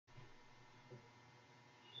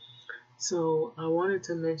So I wanted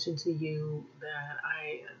to mention to you that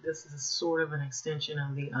this is sort of an extension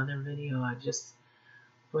of the other video I just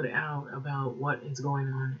put out about what is going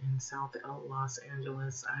on in South Los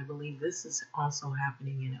Angeles. I believe this is also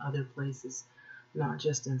happening in other places, not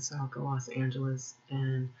just in South Los Angeles.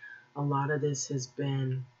 And a lot of this has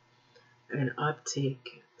been an uptick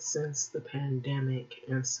since the pandemic.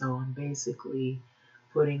 And so I'm basically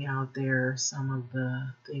putting out there some of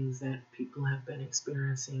the things that people have been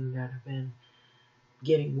experiencing that have been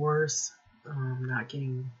getting worse, not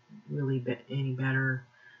getting really any better,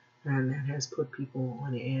 and that has put people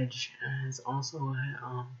on edge. Has also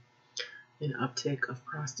an uptick of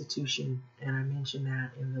prostitution, and I mentioned that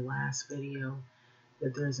in the last video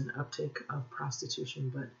that there's an uptick of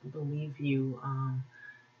prostitution. But believe you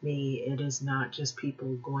me, it is not just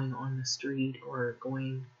people going on the street or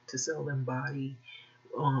going to sell them body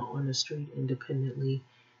on the street independently.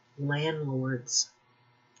 Landlords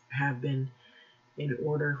have been, in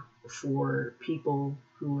order for people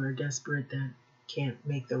who are desperate that can't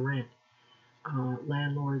make the rent,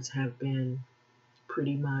 landlords have been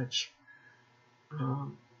pretty much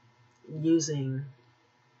using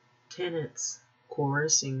tenants,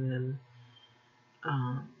 coercing them,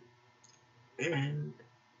 and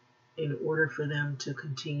in order for them to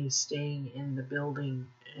continue staying in the building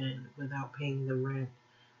and without paying the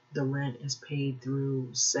rent is paid through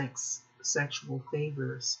sexual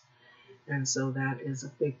favors. And so that is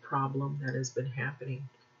a big problem that has been happening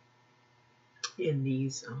in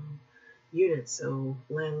these units. So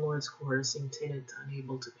landlords coercing tenants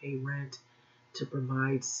unable to pay rent to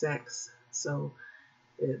provide sex. So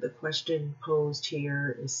the question posed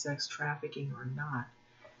here is sex trafficking or not?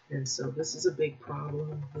 And so this is a big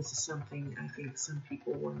problem. This is something I think some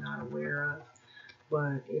people were not aware of,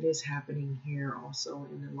 but it is happening here also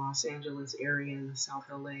in the Los Angeles area, in the South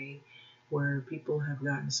LA, where people have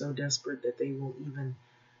gotten so desperate that they will even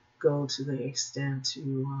go to the extent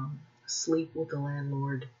to sleep with the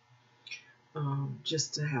landlord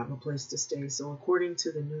just to have a place to stay. So according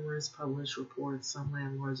to the numerous published reports, some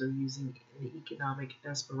landlords are using the economic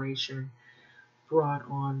desperation brought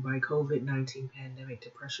on by COVID-19 pandemic to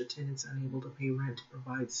pressure tenants unable to pay rent to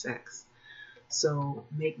provide sex. So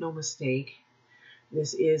make no mistake,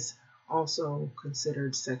 this is also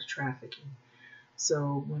considered sex trafficking.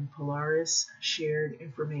 So when Polaris shared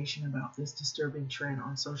information about this disturbing trend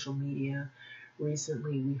on social media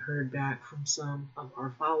recently, we heard back from some of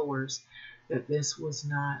our followers that this was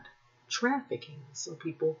not trafficking. So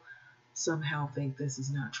people somehow think this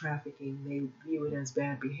is not trafficking. They view it as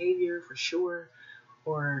bad behavior for sure,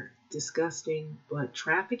 or disgusting, but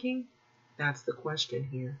trafficking, that's the question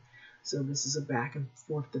here. So this is a back and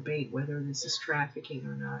forth debate whether this is trafficking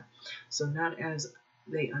or not. So not as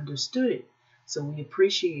they understood it. So we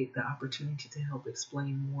appreciate the opportunity to help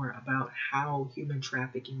explain more about how human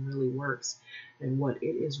trafficking really works and what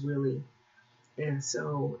it is really. And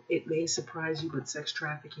so it may surprise you, but sex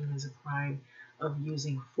trafficking is a crime of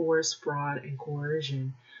using force, fraud, and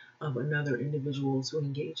coercion of another individual to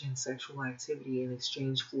engage in sexual activity in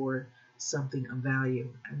exchange for something of value.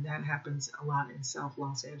 And that happens a lot in South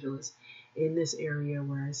Los Angeles, in this area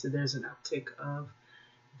where I said there's an uptick of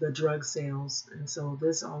the drug sales. And so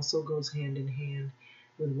this also goes hand in hand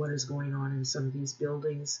with what is going on in some of these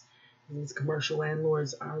buildings. These commercial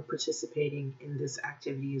landlords are participating in this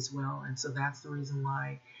activity as well. And so that's the reason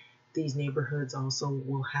why these neighborhoods also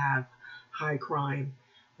will have high crime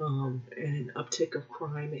and an uptick of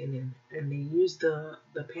crime. And they use the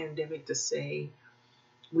pandemic to say,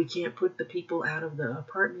 we can't put the people out of the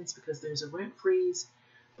apartments because there's a rent freeze.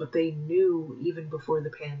 But they knew even before the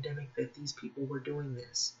pandemic that these people were doing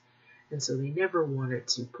this. And so they never wanted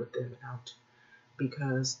to put them out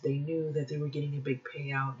because they knew that they were getting a big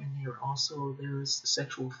payout, and there's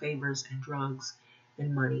sexual favors and drugs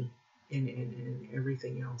and money and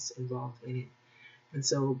everything else involved in it. And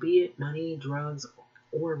so be it money, drugs,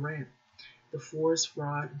 or rent, the force,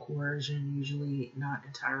 fraud, and coercion, usually not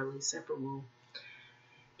entirely separable,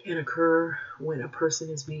 can occur when a person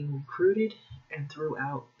is being recruited and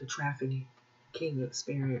throughout the trafficking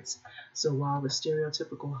experience. So while the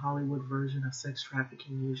stereotypical Hollywood version of sex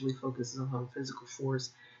trafficking usually focuses on physical force,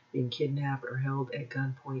 being kidnapped or held at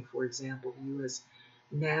gunpoint, for example, the U.S.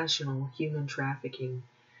 National Human Trafficking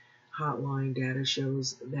Hotline data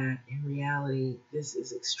shows that in reality this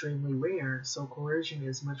is extremely rare. So coercion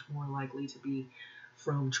is much more likely to be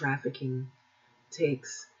from trafficking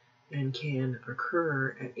takes and can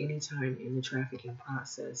occur at any time in the trafficking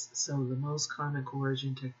process. So the most common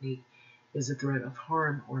coercion technique is the threat of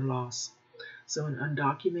harm or loss. So an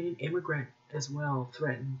undocumented immigrant as well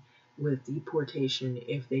threatened with deportation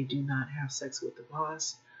if they do not have sex with the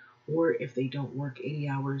boss, or if they don't work 80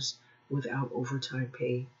 hours without overtime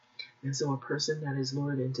pay. And so a person that is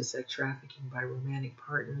lured into sex trafficking by romantic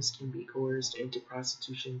partners can be coerced into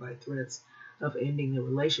prostitution by threats of ending the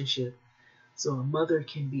relationship. So a mother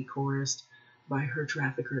can be coerced by her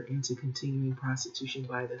trafficker into continuing prostitution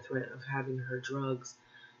by the threat of having her drugs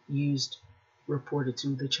used reported to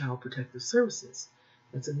the Child Protective Services.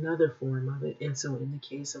 That's another form of it. And so in the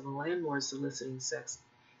case of a landlord soliciting sex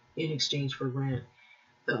in exchange for rent,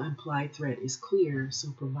 the implied threat is clear,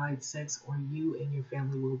 so provide sex or you and your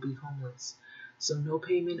family will be homeless. So no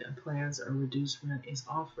payment plans or reduced rent is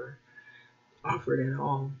offered at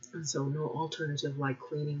all. And so no alternative like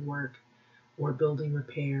cleaning work or building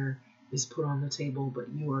repair is put on the table, but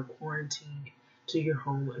you are quarantined to your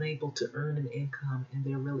home, unable to earn an income, and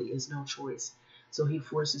there really is no choice. So he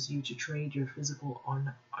forces you to trade your physical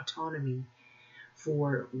autonomy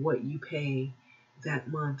for what you pay that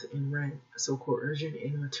month in rent. So coercion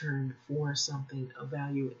in return for something of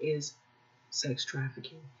value is sex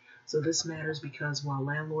trafficking. So this matters because while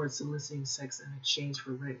landlords soliciting sex in exchange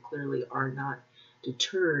for rent clearly are not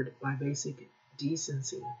deterred by basic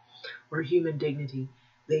decency or human dignity,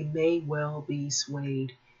 they may well be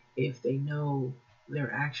swayed if they know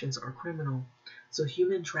their actions are criminal. So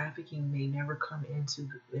human trafficking may never come into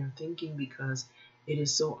their thinking because it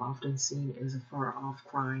is so often seen as a far-off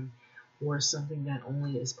crime or something that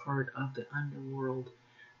only is part of the underworld.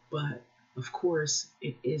 But of course,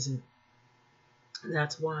 it isn't.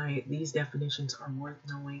 That's why these definitions are worth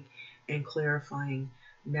knowing and clarifying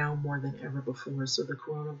now more than ever before. So the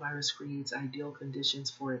coronavirus creates ideal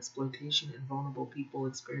conditions for exploitation and vulnerable people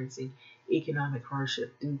experiencing economic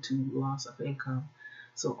hardship due to loss of income.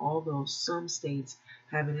 So although some states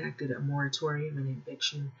have enacted a moratorium and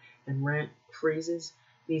eviction and rent freezes,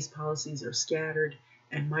 these policies are scattered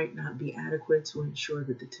and might not be adequate to ensure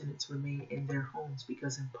that the tenants remain in their homes,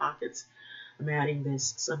 because in pockets, I'm adding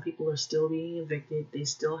this, some people are still being evicted, they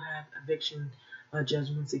still have eviction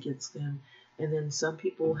judgments against them, and then some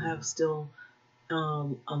people have still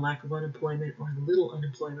a lack of unemployment or little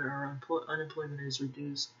unemployment, or unemployment is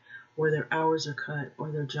reduced, or their hours are cut,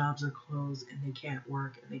 or their jobs are closed and they can't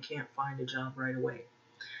work and they can't find a job right away.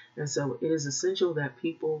 And so it is essential that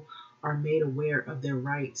people are made aware of their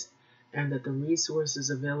rights and that the resources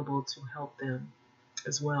available to help them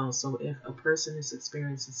as well. So if a person is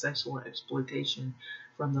experiencing sexual exploitation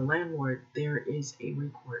from the landlord, there is a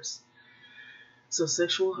recourse. So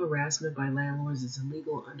sexual harassment by landlords is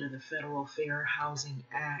illegal under the Federal Fair Housing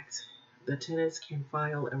Act. The tenants can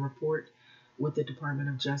file a report with the Department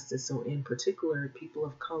of Justice. So in particular, people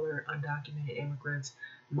of color, undocumented immigrants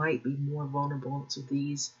might be more vulnerable to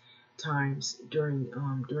these times during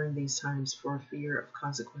these times for fear of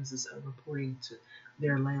consequences of reporting to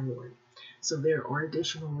their landlord. So there are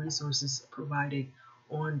additional resources provided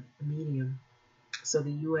on Medium. So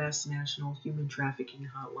the U.S. National Human Trafficking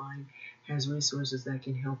Hotline has resources that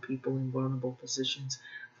can help people in vulnerable positions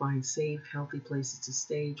find safe, healthy places to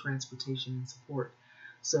stay, transportation, and support.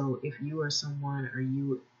 So if you are someone or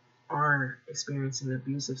you are experiencing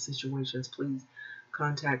abusive situations, please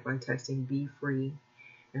contact by texting Be Free.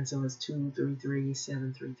 And so it's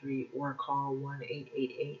 233-733 or call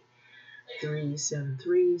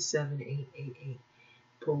 1-888-373-7888.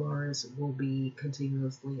 Polaris will be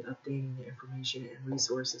continuously updating the information and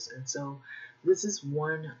resources. And so this is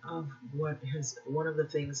one of the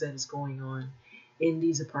things that is going on in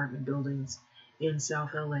these apartment buildings in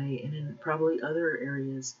South LA and in probably other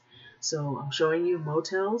areas. So I'm showing you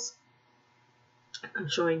motels, I'm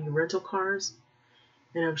showing you rental cars,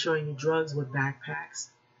 and I'm showing you drugs with backpacks.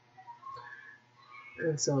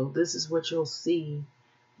 And so this is what you'll see.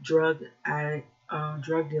 Drug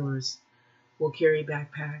dealers will carry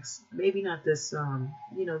backpacks. Maybe not this,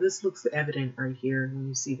 this looks evident right here when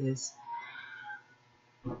you see this.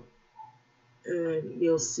 And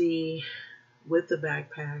you'll see with the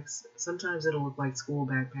backpacks, sometimes it'll look like school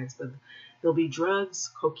backpacks, but there'll be drugs,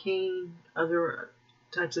 cocaine, other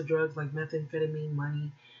types of drugs like methamphetamine,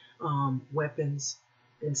 money, weapons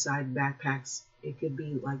inside backpacks. It could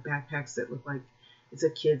be like backpacks that look like it's a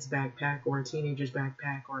kid's backpack or a teenager's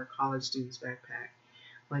backpack or a college student's backpack.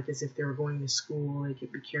 Like as if they were going to school, they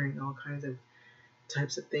could be carrying all kinds of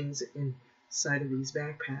types of things inside of these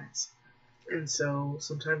backpacks. And so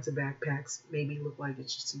sometimes the backpacks maybe look like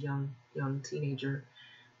it's just a young teenager,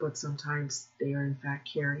 but sometimes they are in fact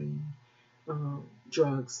carrying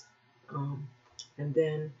drugs. And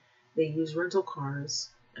then they use rental cars,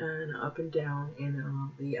 and up and down in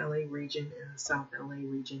the LA region and the South LA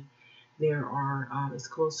region. There are, it's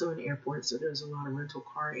close to an airport, so there's a lot of rental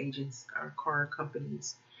car agents or car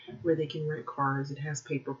companies where they can rent cars. It has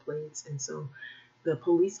paper plates, and so the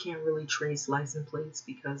police can't really trace license plates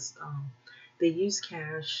because they use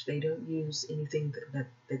cash. They don't use anything that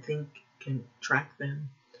they think can track them.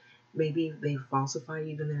 Maybe they falsify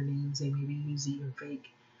even their names. They maybe use even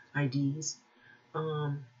fake IDs.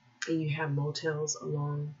 And you have motels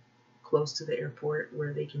along close to the airport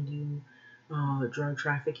where they can do drug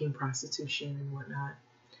trafficking, prostitution, and whatnot.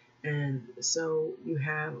 And so you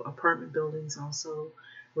have apartment buildings also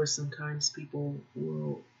where sometimes people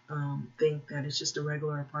will think that it's just a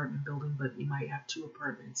regular apartment building, but you might have two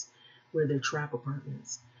apartments where they're trap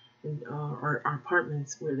apartments, and, or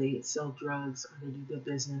apartments where they sell drugs or they do their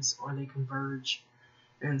business or they converge.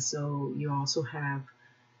 And so you also have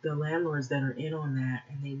the landlords that are in on that,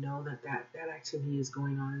 and they know that activity is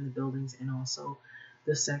going on in the buildings, and also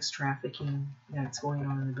the sex trafficking that's going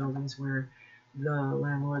on in the buildings where the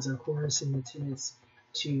landlords are coercing the tenants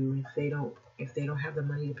to, if they don't have the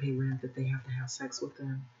money to pay rent, that they have to have sex with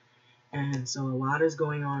them. And so a lot is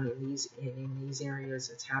going on in these areas.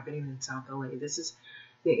 It's happening in South LA. This is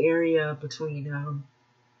the area between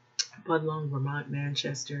Budlong, Vermont,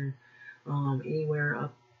 Manchester, anywhere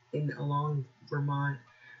up in along Vermont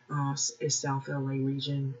is South LA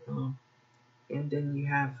region. And then you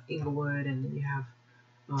have Inglewood, and then you have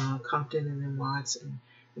Compton, and then Watts,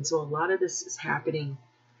 and so a lot of this is happening.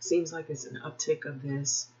 Seems like it's an uptick of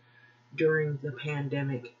this during the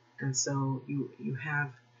pandemic, and so you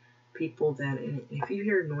have people that, and if you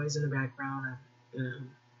hear noise in the background,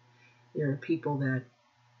 there are people that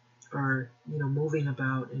are moving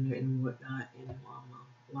about and whatnot, and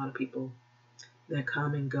a lot of people that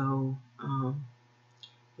come and go,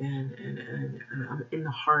 and I'm in the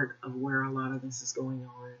heart of where a lot of this is going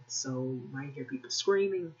on. So you might hear people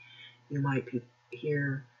screaming, you might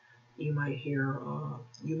hear, you might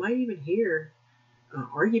even hear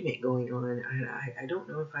argument going on. I don't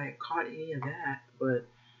know if I caught any of that, but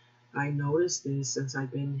I noticed this since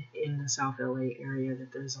I've been in the South LA area,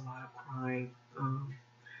 that there's a lot of crime,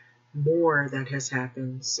 more that has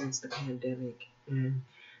happened since the pandemic. And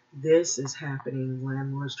this is happening,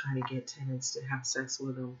 landlords trying to get tenants to have sex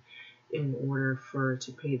with them in order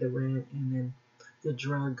to pay the rent, and then the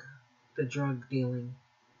drug dealing,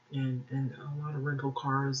 and a lot of rental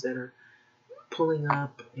cars that are pulling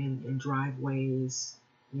up in driveways,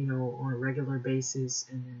 on a regular basis,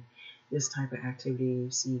 and then this type of activity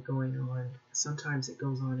you see going on. Sometimes it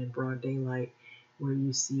goes on in broad daylight, where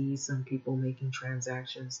you see some people making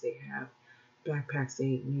transactions. They have backpacks,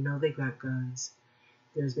 they got guns.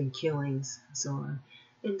 There's been killings. So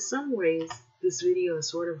in some ways, this video is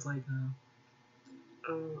sort of like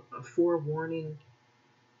a forewarning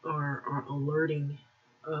or alerting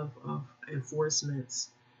of enforcements,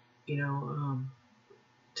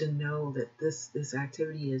 to know that this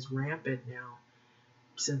activity is rampant now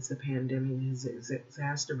since the pandemic has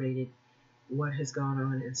exacerbated what has gone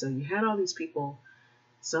on. And so you had all these people,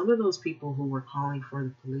 some of those people who were calling for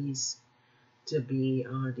the police to be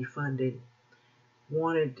defunded,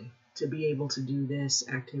 wanted to be able to do this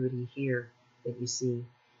activity here that you see,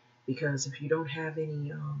 because if you don't have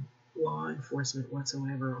any law enforcement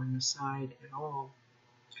whatsoever on your side at all,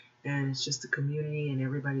 and it's just a community and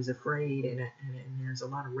everybody's afraid, and there's a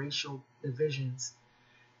lot of racial divisions,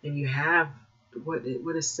 and you have what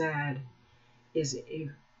is sad is if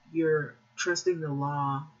you're trusting the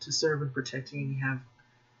law to serve and protect you, and you have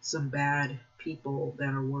some bad people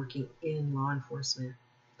that are working in law enforcement,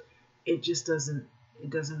 it just doesn't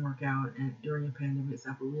work out. And during a pandemic, it's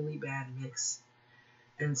like a really bad mix.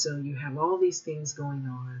 And so you have all these things going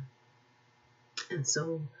on. And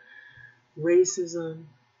so racism,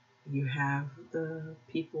 you have the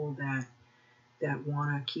people that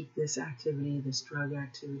want to keep this activity, this drug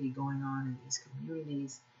activity going on in these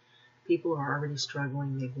communities. People are already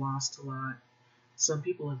struggling. They've lost a lot. Some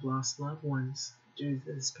people have lost loved ones due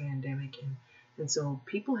to this pandemic. And so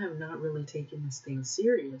people have not really taken this thing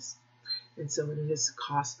serious. And so it has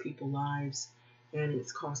cost people lives, and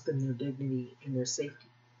it's cost them their dignity and their safety.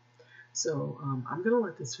 So I'm going to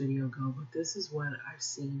let this video go, but this is what I've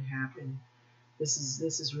seen happen. This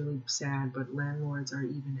is really sad, but landlords are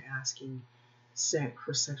even asking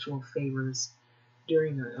for sexual favors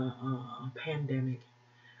during a pandemic,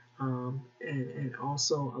 and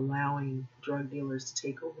also allowing drug dealers to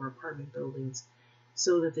take over apartment buildings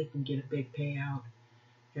so that they can get a big payout.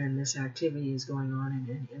 And this activity is going on,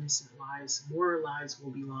 and innocent lives, more lives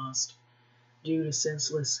will be lost due to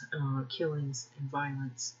senseless killings and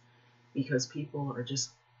violence, because people are just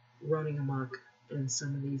running amok in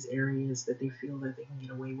some of these areas that they feel that they can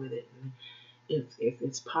get away with it. And if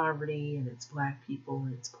it's poverty and it's black people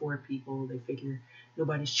and it's poor people, they figure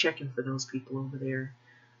nobody's checking for those people over there.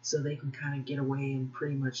 so they can kind of get away and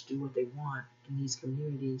pretty much do what they want in these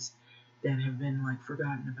communities that have been like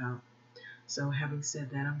forgotten about. So having said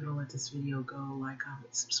that, I'm gonna let this video go. Like,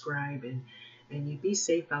 comment, subscribe, and you be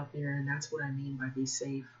safe out there. And that's what I mean by be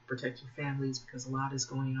safe. Protect your families, because a lot is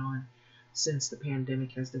going on since the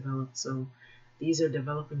pandemic has developed. So these are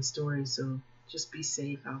developing stories. So just be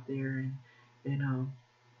safe out there, and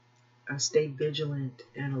stay vigilant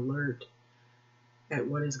and alert at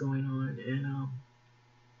what is going on, and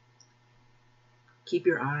keep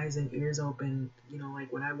your eyes and ears open. You know,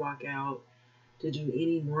 like when I walk out to do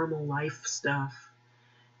any normal life stuff,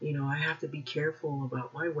 you know, I have to be careful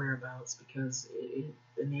about my whereabouts, because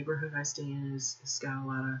the neighborhood I stay in has got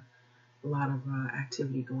a lot of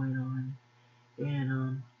activity going on,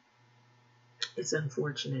 and it's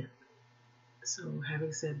unfortunate. So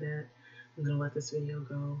having said that, I'm gonna let this video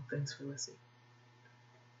go. Thanks for listening.